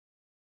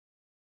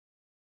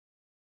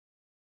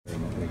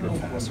a good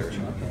passer.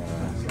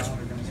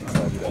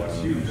 But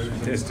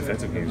his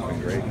defensive game's been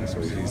great, so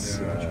he's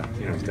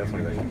he's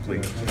definitely a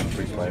complete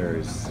player.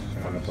 He's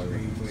fun to play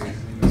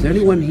with. Is there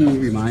anyone he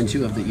reminds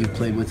you of that you've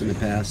played with in the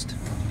past?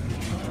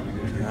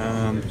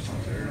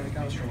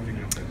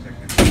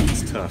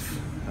 It's tough.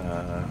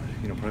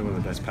 Probably one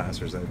of the best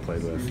passers I've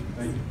played with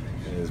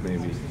is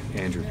maybe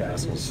Andrew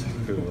Cassels,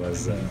 who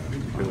was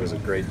a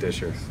great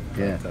disher.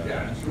 Yeah.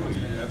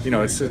 But,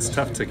 it's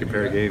tough to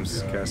compare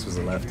games. Cass was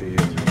a lefty,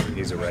 and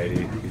he's a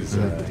righty.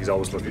 He's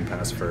always looking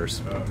pass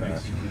first, but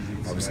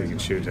obviously he can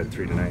shoot. Had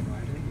 3 tonight.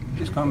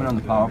 Just comment on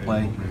the power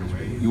play.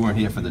 You weren't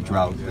here for the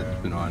drought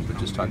that's been on, but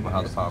just talk about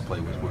how the power play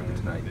was working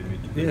tonight.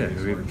 Yeah,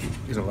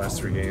 the last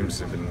 3 games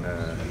have been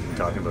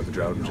talking about the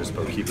drought and just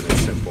about keeping it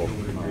simple.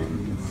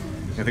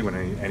 I think when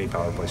any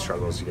power play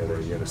struggles, you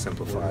gotta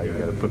simplify. You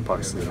gotta put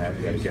pucks to the net.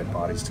 You gotta get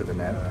bodies to the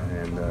net,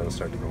 and it'll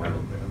start to go in.